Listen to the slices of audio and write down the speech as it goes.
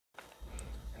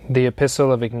The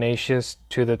Epistle of Ignatius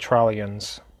to the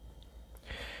Trallians.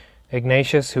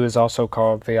 Ignatius, who is also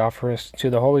called Theophorus, to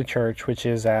the Holy Church which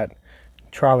is at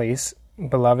Tralles,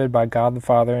 beloved by God the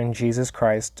Father and Jesus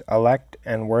Christ, elect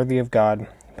and worthy of God,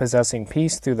 possessing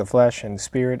peace through the flesh and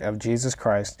spirit of Jesus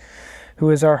Christ, who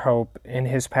is our hope, in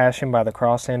his passion by the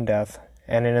cross and death,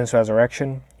 and in his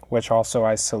resurrection, which also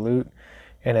I salute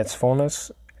in its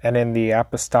fullness, and in the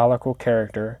apostolical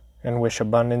character, and wish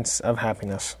abundance of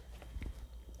happiness.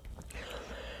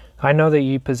 I know that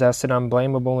ye possess an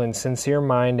unblameable and sincere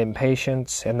mind and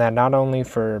patience, and that not only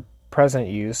for present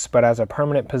use, but as a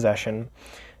permanent possession,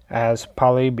 as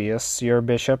Polybius, your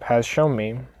bishop, has shown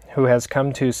me, who has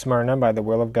come to Smyrna by the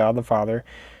will of God the Father,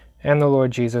 and the Lord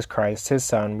Jesus Christ, his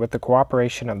Son, with the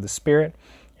cooperation of the Spirit,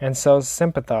 and so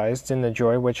sympathized in the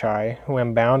joy which I, who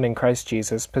am bound in Christ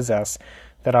Jesus, possess,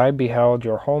 that I beheld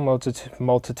your whole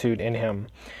multitude in him.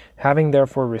 Having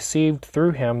therefore received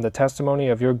through him the testimony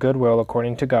of your good will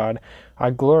according to God, I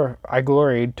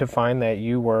gloried to find that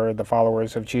you were the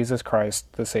followers of Jesus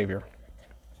Christ the Savior.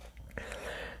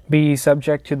 Be ye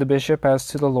subject to the bishop as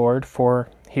to the Lord, for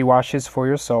he watches for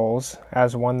your souls,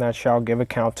 as one that shall give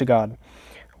account to God.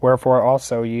 Wherefore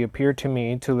also ye appear to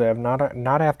me to live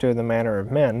not after the manner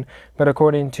of men, but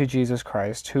according to Jesus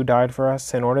Christ, who died for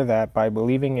us, in order that, by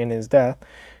believing in his death,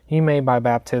 ye may by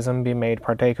baptism be made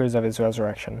partakers of his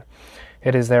resurrection.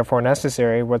 It is therefore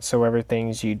necessary, whatsoever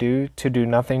things ye do, to do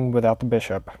nothing without the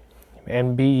bishop.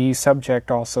 And be ye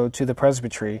subject also to the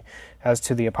presbytery, as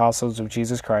to the apostles of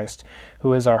Jesus Christ,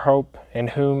 who is our hope, in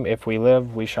whom, if we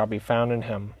live, we shall be found in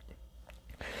him.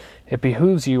 It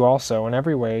behooves you also in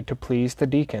every way to please the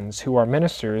deacons, who are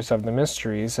ministers of the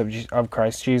mysteries of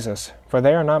Christ Jesus. For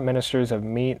they are not ministers of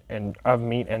meat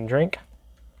and drink,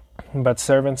 but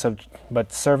servants of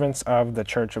the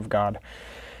church of God.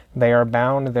 They are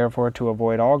bound, therefore, to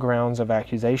avoid all grounds of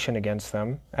accusation against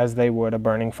them, as they would a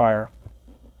burning fire.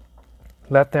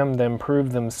 Let them then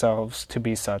prove themselves to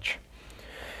be such.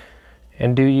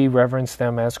 And do ye reverence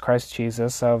them as Christ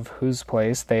Jesus, of whose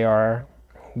place they are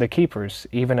the keepers,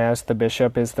 even as the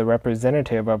bishop is the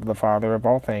representative of the Father of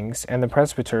all things, and the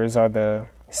presbyters are the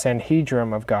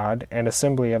Sanhedrim of God, and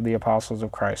assembly of the apostles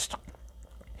of Christ.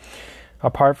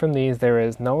 Apart from these there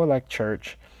is no elect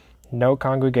church, no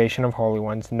congregation of holy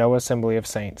ones, no assembly of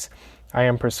saints. I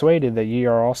am persuaded that ye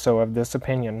are also of this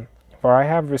opinion. For I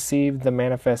have received the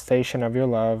manifestation of your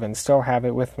love, and still have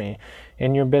it with me,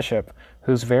 in your bishop,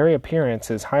 whose very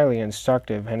appearance is highly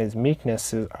instructive, and his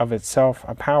meekness is of itself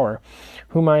a power,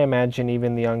 whom I imagine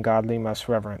even the ungodly must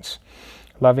reverence.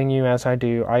 Loving you as I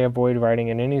do, I avoid writing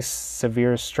in any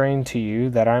severe strain to you,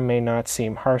 that I may not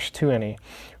seem harsh to any,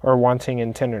 or wanting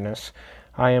in tenderness.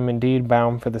 I am indeed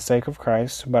bound for the sake of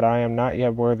Christ, but I am not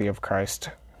yet worthy of Christ.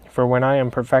 For when I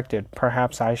am perfected,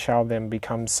 perhaps I shall then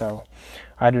become so.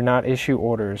 I do not issue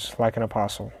orders like an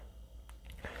apostle.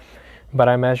 But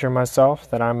I measure myself,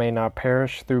 that I may not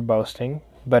perish through boasting,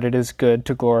 but it is good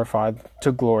to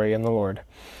glory in the Lord.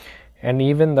 And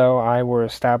even though I were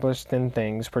established in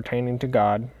things pertaining to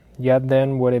God, yet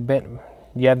then would it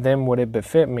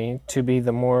befit me to be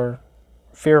the more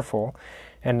fearful,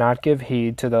 and not give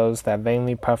heed to those that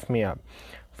vainly puff me up.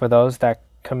 For those that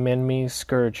commend me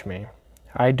scourge me.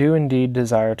 I do indeed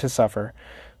desire to suffer,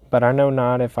 but I know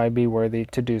not if I be worthy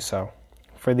to do so.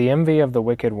 For the envy of the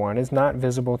wicked one is not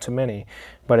visible to many,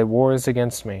 but it wars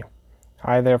against me.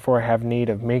 I therefore have need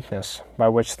of meekness, by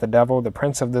which the devil, the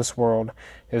prince of this world,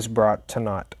 is brought to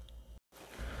naught.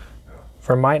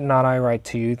 For might not I write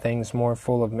to you things more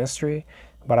full of mystery?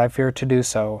 But I fear to do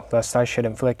so, lest I should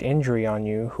inflict injury on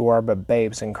you, who are but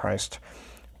babes in Christ.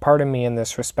 Pardon me in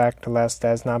this respect, lest,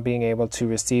 as not being able to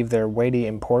receive their weighty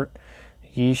import,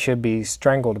 ye should be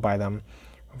strangled by them.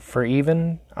 For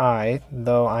even I,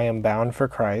 though I am bound for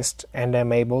Christ, and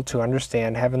am able to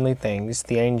understand heavenly things,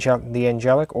 the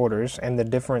angelic orders, and the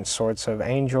different sorts of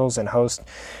angels and hosts,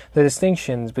 the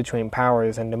distinctions between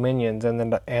powers and dominions, and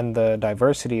the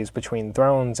diversities between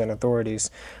thrones and authorities,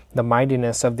 the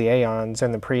mightiness of the aeons,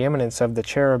 and the preeminence of the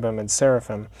cherubim and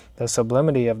seraphim, the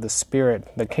sublimity of the Spirit,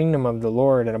 the kingdom of the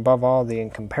Lord, and above all the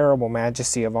incomparable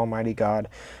majesty of Almighty God.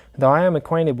 Though I am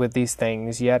acquainted with these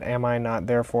things, yet am I not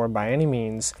therefore by any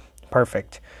means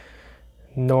perfect,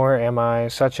 nor am I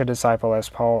such a disciple as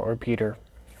Paul or Peter.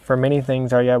 For many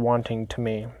things are yet wanting to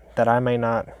me, that I may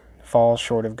not fall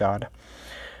short of God.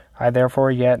 I therefore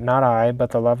yet, not I,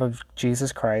 but the love of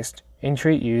Jesus Christ,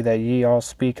 entreat you that ye all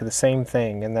speak the same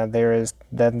thing, and that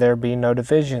there be no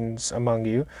divisions among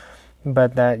you,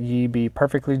 but that ye be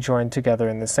perfectly joined together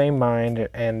in the same mind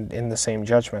and in the same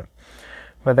judgment.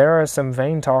 For there are some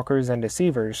vain talkers and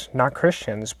deceivers, not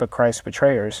Christians, but Christ's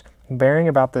betrayers, bearing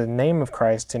about the name of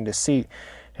Christ in deceit,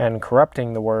 and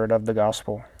corrupting the word of the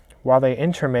gospel, while they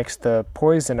intermix the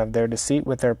poison of their deceit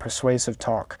with their persuasive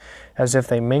talk, as if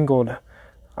they mingled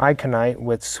aconite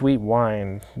with sweet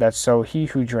wine, that so he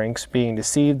who drinks, being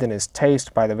deceived in his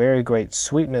taste by the very great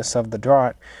sweetness of the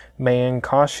draught, may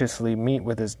incautiously meet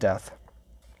with his death.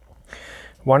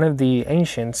 One of the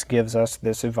ancients gives us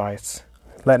this advice: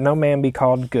 Let no man be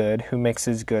called good who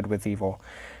mixes good with evil.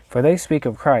 For they speak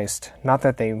of Christ, not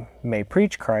that they may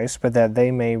preach Christ, but that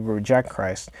they may reject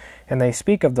Christ. And they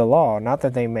speak of the law, not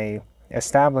that they may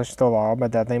establish the law,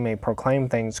 but that they may proclaim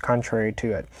things contrary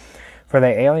to it. For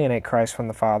they alienate Christ from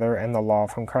the Father, and the law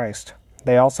from Christ.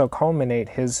 They also culminate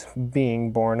his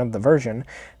being born of the Virgin.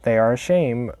 They are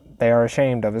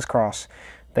ashamed of his cross.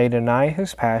 They deny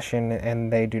his passion, and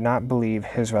they do not believe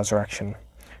his resurrection.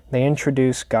 They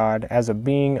introduce God as a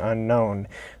being unknown.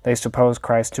 They suppose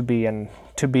Christ to be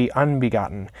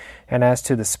unbegotten, and as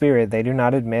to the Spirit, they do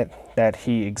not admit that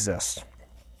he exists.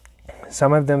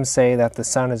 Some of them say that the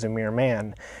Son is a mere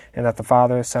man, and that the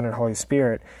Father, Son, and Holy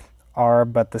Spirit are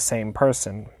but the same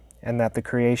person, and that the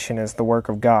creation is the work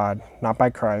of God, not by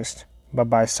Christ, but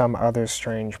by some other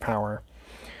strange power.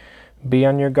 Be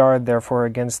on your guard, therefore,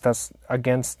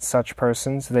 against such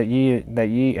persons, that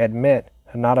ye admit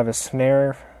not of a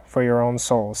snare for your own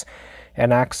souls,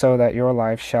 and act so that your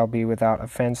life shall be without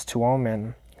offense to all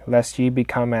men, lest ye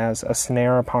become as a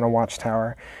snare upon a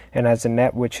watchtower, and as a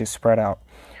net which is spread out.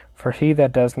 For he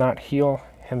that does not heal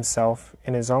himself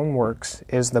in his own works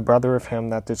is the brother of him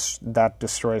that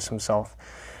destroys himself.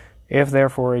 If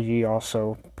therefore ye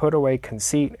also put away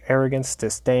conceit, arrogance,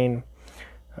 disdain,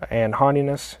 and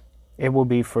haughtiness, it will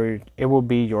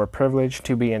be your privilege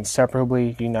to be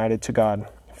inseparably united to God.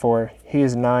 For he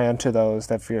is nigh unto those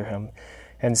that fear him.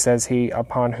 And says he,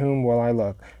 Upon whom will I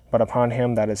look? But upon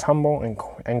him that is humble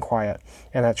and quiet,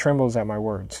 and that trembles at my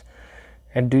words.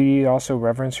 And do ye also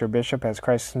reverence your bishop as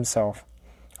Christ himself,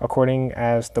 according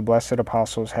as the blessed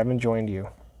apostles have enjoined you.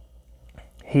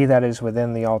 He that is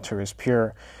within the altar is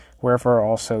pure, wherefore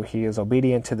also he is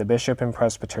obedient to the bishop and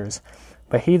presbyters.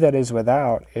 But he that is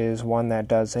without is one that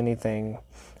does anything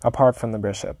apart from the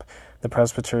bishop, the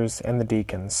presbyters, and the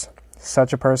deacons.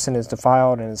 Such a person is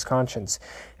defiled in his conscience,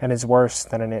 and is worse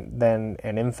than an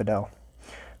infidel.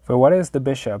 For what is the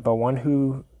bishop but one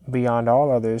who, beyond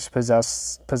all others,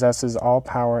 possesses all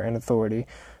power and authority,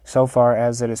 so far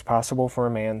as it is possible for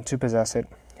a man to possess it,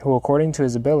 who according to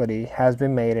his ability has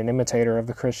been made an imitator of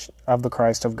the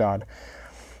Christ of God?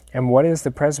 And what is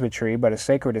the presbytery but a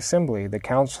sacred assembly, the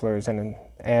counselors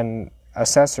and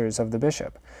assessors of the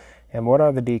bishop? And what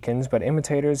are the deacons but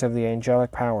imitators of the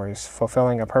angelic powers,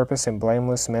 fulfilling a purpose in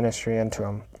blameless ministry unto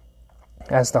him?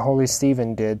 As the holy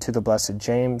Stephen did to the blessed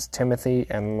James, Timothy,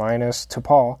 and Linus to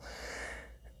Paul,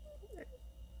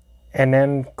 and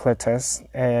then Cletus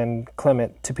and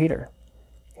Clement to Peter.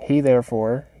 He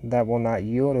therefore that will not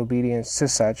yield obedience to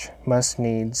such must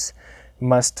needs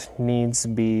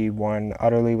be one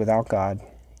utterly without God,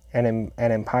 an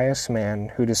impious man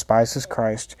who despises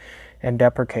Christ and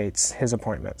deprecates his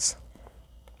appointments.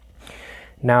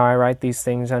 Now I write these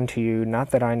things unto you,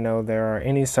 not that I know there are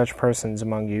any such persons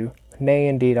among you. Nay,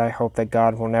 indeed, I hope that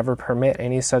God will never permit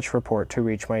any such report to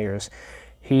reach my ears.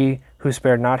 He who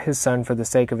spared not his Son for the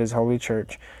sake of his holy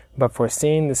church, but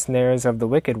foreseeing the snares of the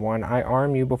wicked one, I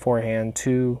arm you beforehand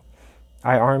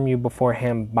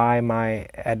by my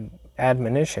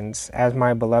admonitions, as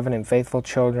my beloved and faithful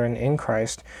children in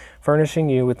Christ, furnishing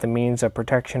you with the means of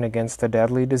protection against the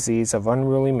deadly disease of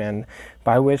unruly men,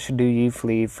 by which do ye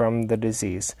flee from the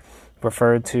disease,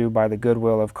 referred to by the good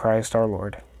will of Christ our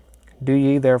Lord. Do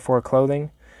ye therefore, clothing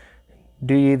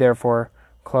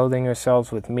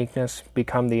yourselves with meekness,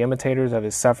 become the imitators of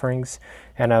his sufferings,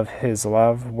 and of his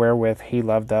love, wherewith he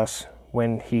loved us,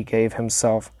 when he gave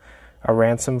himself a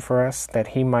ransom for us, that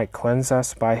he might cleanse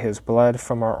us by his blood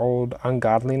from our old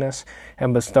ungodliness,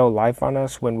 and bestow life on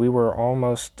us when we were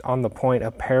almost on the point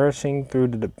of perishing through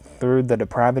the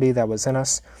depravity that was in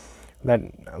us.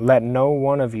 Let no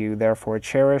one of you therefore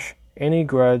cherish any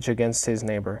grudge against his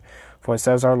neighbor. For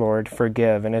says our Lord,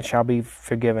 Forgive, and it shall be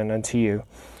forgiven unto you.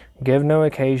 Give no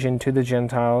occasion to the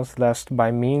Gentiles, lest by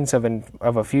means of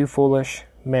a few foolish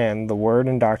men the word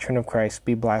and doctrine of Christ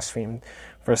be blasphemed.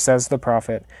 For says the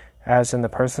prophet, As in the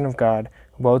person of God,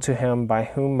 woe to him by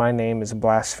whom my name is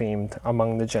blasphemed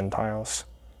among the Gentiles.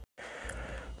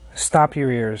 Stop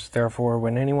your ears, therefore,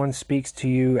 when anyone speaks to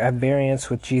you at variance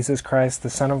with Jesus Christ,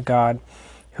 the Son of God,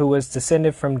 who was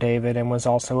descended from David, and was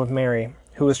also of Mary,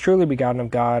 who was truly begotten of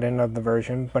God and of the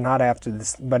Virgin, but not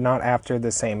after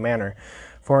the same manner.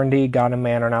 For indeed God and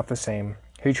man are not the same,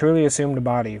 who truly assumed a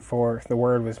body, for the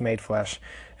Word was made flesh,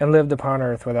 and lived upon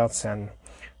earth without sin.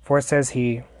 For says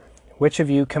he, which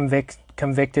of you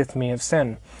convicteth me of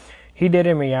sin? He did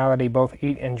in reality both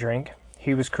eat and drink.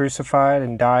 He was crucified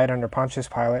and died under Pontius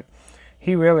Pilate.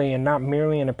 He really, and not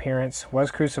merely in appearance,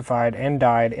 was crucified and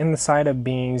died in the sight of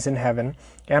beings in heaven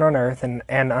and on earth and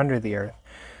under the earth.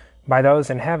 By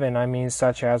those in heaven I mean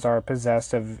such as are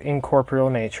possessed of incorporeal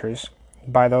natures.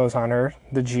 By those on earth,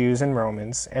 the Jews and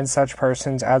Romans, and such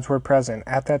persons as were present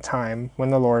at that time when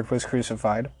the Lord was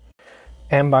crucified.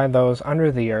 And by those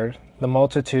under the earth, the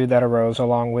multitude that arose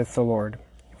along with the Lord.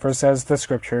 For says the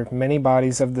Scripture, many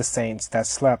bodies of the saints that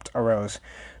slept arose,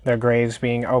 their graves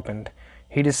being opened.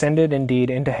 He descended indeed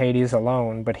into Hades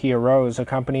alone, but he arose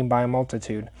accompanied by a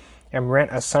multitude, and rent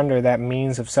asunder that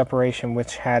means of separation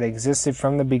which had existed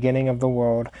from the beginning of the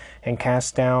world, and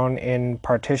cast down its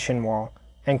partition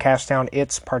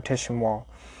wall.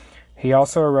 He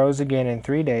also arose again in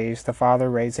 3 days, the Father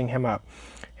raising him up.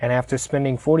 And after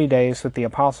spending 40 days with the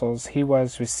apostles, he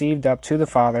was received up to the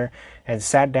Father, and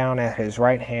sat down at his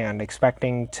right hand,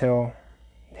 expecting till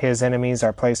his enemies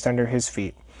are placed under his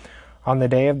feet. On the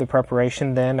day of the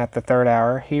preparation then, at the 3rd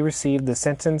hour, he received the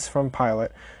sentence from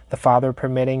Pilate, the Father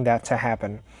permitting that to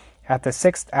happen. At the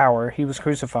 6th hour he was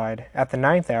crucified. At the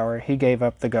 9th hour he gave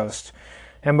up the ghost.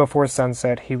 And before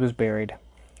sunset he was buried.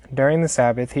 During the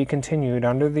Sabbath he continued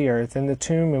under the earth in the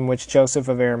tomb in which Joseph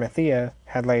of Arimathea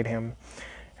had laid him.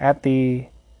 At the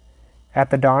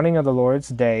dawning of the Lord's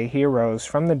day he arose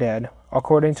from the dead,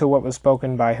 according to what was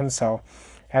spoken by himself.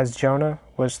 As Jonah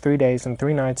was 3 days and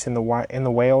 3 nights in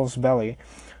the whale's belly,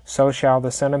 so shall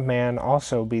the Son of Man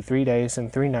also be 3 days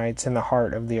and 3 nights in the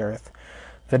heart of the earth.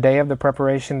 The day of the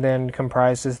preparation then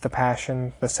comprises the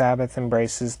passion, the Sabbath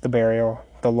embraces the burial,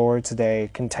 the Lord's day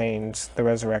contains the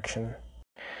resurrection.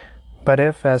 But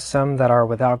if, as some that are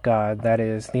without God, that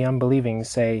is, the unbelieving,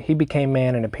 say, he became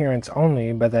man in appearance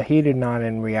only, but that he did not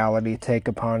in reality take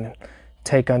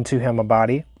unto him a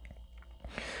body,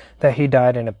 that he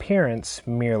died in appearance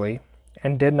merely,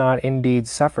 and did not indeed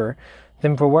suffer,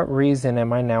 then for what reason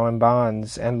am I now in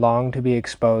bonds, and long to be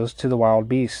exposed to the wild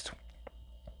beast?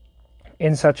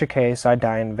 In such a case I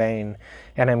die in vain,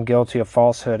 and am guilty of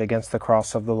falsehood against the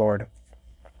cross of the Lord.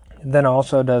 Then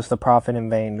also does the prophet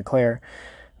in vain declare,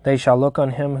 they shall look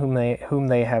on him whom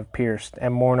they have pierced,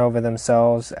 and mourn over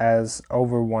themselves as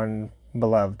over one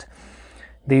beloved.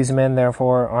 These men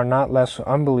therefore are not less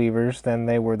unbelievers than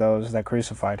they were those that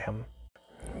crucified him.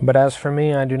 But as for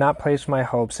me, I do not place my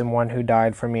hopes in one who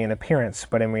died for me in appearance,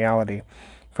 but in reality.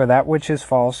 For that which is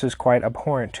false is quite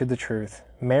abhorrent to the truth.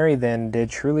 Mary then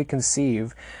did truly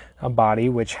conceive a body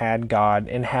which had God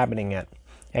inhabiting it.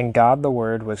 And God the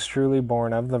Word was truly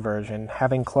born of the Virgin,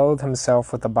 having clothed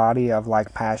himself with a body of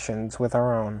like passions with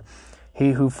our own.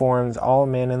 He who forms all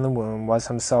men in the womb was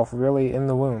himself really in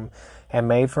the womb, and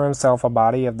made for himself a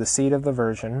body of the seed of the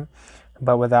Virgin,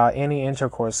 but without any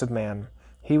intercourse of man.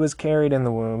 He was carried in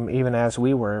the womb, even as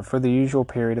we were, for the usual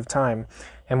period of time,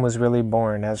 and was really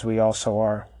born, as we also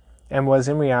are, and was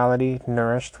in reality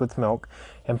nourished with milk,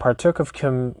 and partook of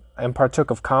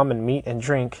common meat and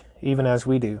drink, even as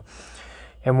we do.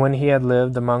 And when he had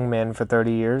lived among men for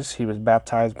 30 years, he was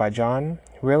baptized by John,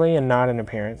 really and not in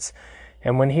appearance.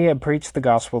 And when he had preached the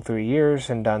gospel 3 years,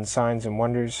 and done signs and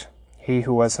wonders, he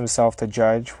who was himself the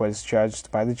judge was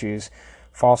judged by the Jews,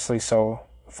 falsely so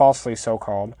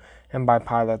called, and by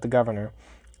Pilate the governor,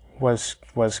 was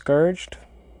scourged,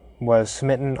 was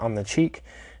smitten on the cheek,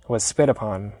 was spit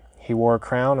upon. He wore a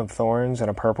crown of thorns and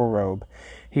a purple robe.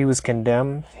 He was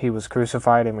condemned, he was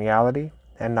crucified in reality,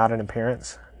 and not in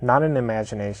appearance, not in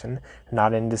imagination,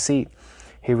 not in deceit.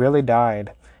 He really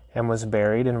died, and was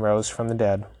buried, and rose from the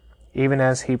dead. Even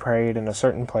as he prayed in a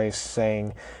certain place,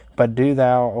 saying, But do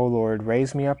thou, O Lord,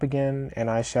 raise me up again, and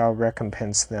I shall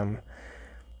recompense them.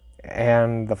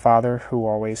 And the Father, who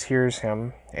always hears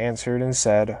him, answered and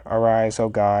said, Arise, O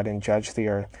God, and judge the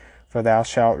earth, for thou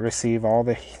shalt receive all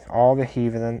the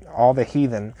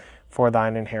heathen for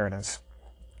thine inheritance.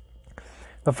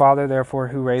 The Father, therefore,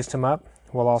 who raised him up,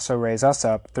 will also raise us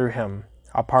up through him,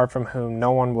 apart from whom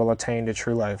no one will attain to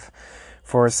true life.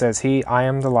 For says he, I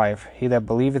am the life. He that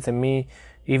believeth in me,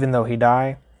 even though he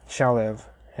die, shall live.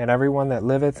 And every one that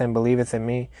liveth and believeth in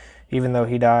me, even though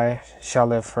he die, shall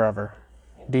live forever.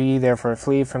 Do ye therefore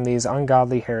flee from these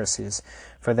ungodly heresies,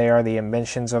 for they are the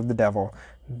inventions of the devil,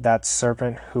 that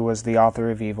serpent who was the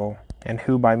author of evil, and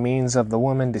who by means of the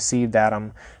woman deceived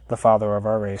Adam, the father of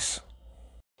our race.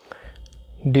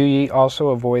 Do ye also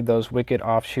avoid those wicked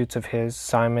offshoots of his,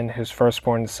 Simon his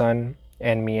firstborn son,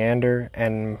 and Meander,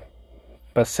 and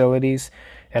Basilides,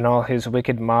 and all his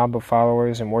wicked mob of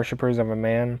followers and worshippers of a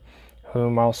man,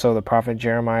 whom also the prophet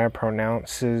Jeremiah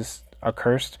pronounces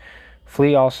accursed?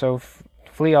 Flee also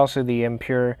the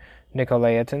impure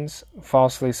Nicolaitans,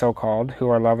 falsely so called, who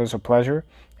are lovers of pleasure,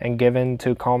 and given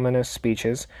to calumnious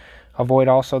speeches. Avoid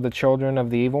also the children of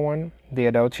the evil one,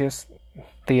 Theodosius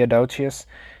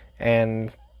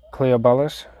and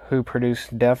Cleobulus, who produce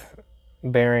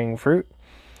death-bearing fruit,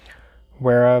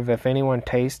 whereof if anyone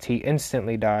taste, he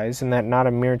instantly dies, and that not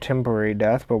a mere temporary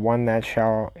death, but one that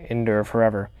shall endure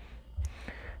forever.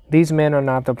 These men are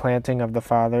not the planting of the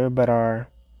Father, but are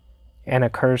an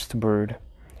accursed brood.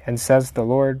 And says the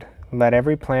Lord, let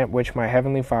every plant which my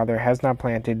heavenly Father has not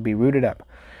planted be rooted up.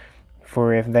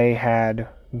 For if they had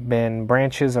been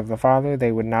branches of the Father,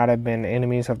 they would not have been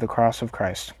enemies of the cross of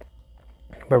Christ,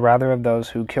 but rather of those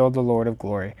who killed the Lord of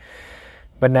glory.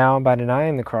 But now, by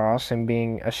denying the cross and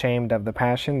being ashamed of the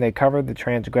passion, they covered the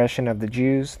transgression of the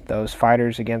Jews, those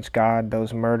fighters against God,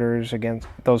 those murderers of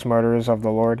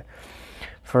the Lord.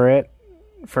 For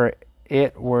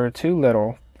it were too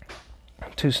little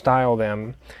to style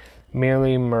them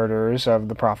merely murderers of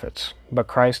the prophets. But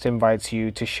Christ invites you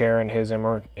to share in his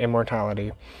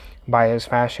immortality by his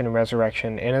passion and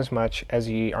resurrection, inasmuch as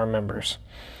ye are members.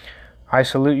 I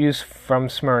salute you from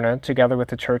Smyrna, together with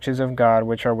the churches of God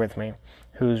which are with me,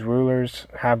 whose rulers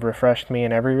have refreshed me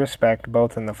in every respect,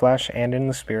 both in the flesh and in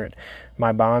the spirit,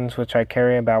 my bonds which I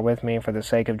carry about with me for the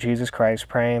sake of Jesus Christ,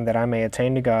 praying that I may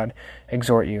attain to God,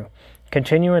 exhort you.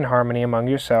 Continue in harmony among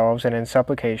yourselves and in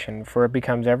supplication, for it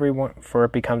becomes every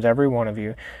one of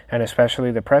you, and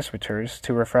especially the presbyters,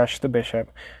 to refresh the bishop,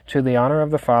 to the honor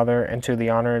of the Father, and to the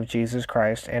honor of Jesus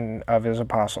Christ and of his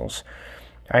apostles.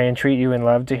 I entreat you in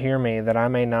love to hear me, that I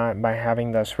may not, by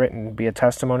having thus written, be a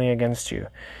testimony against you.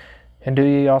 And do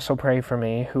ye also pray for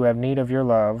me, who have need of your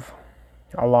love,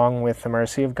 along with the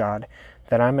mercy of God,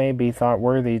 that I may be thought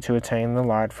worthy to attain the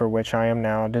lot for which I am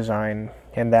now designed,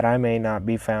 and that I may not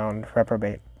be found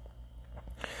reprobate.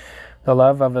 The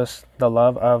love of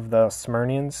the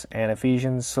Smyrnians and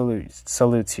Ephesians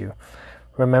salutes you.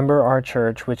 Remember our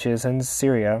church which is in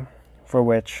Syria, from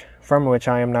which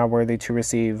I am not worthy to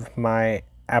receive my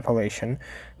appellation,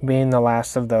 being the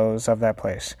last of those of that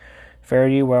place. Fare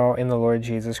ye well in the Lord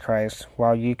Jesus Christ,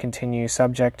 while ye continue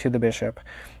subject to the bishop,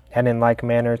 and in like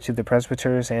manner to the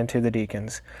presbyters and to the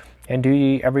deacons. And do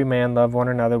ye every man love one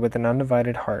another with an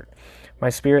undivided heart. My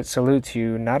spirit salutes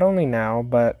you, not only now,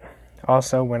 but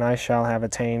also when I shall have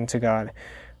attained to God.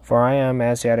 For I am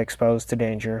as yet exposed to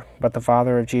danger, but the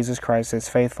Father of Jesus Christ is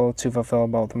faithful to fulfill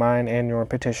both mine and your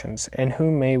petitions, in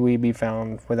whom may we be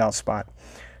found without spot.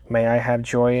 May I have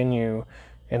joy in you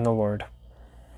in the Lord.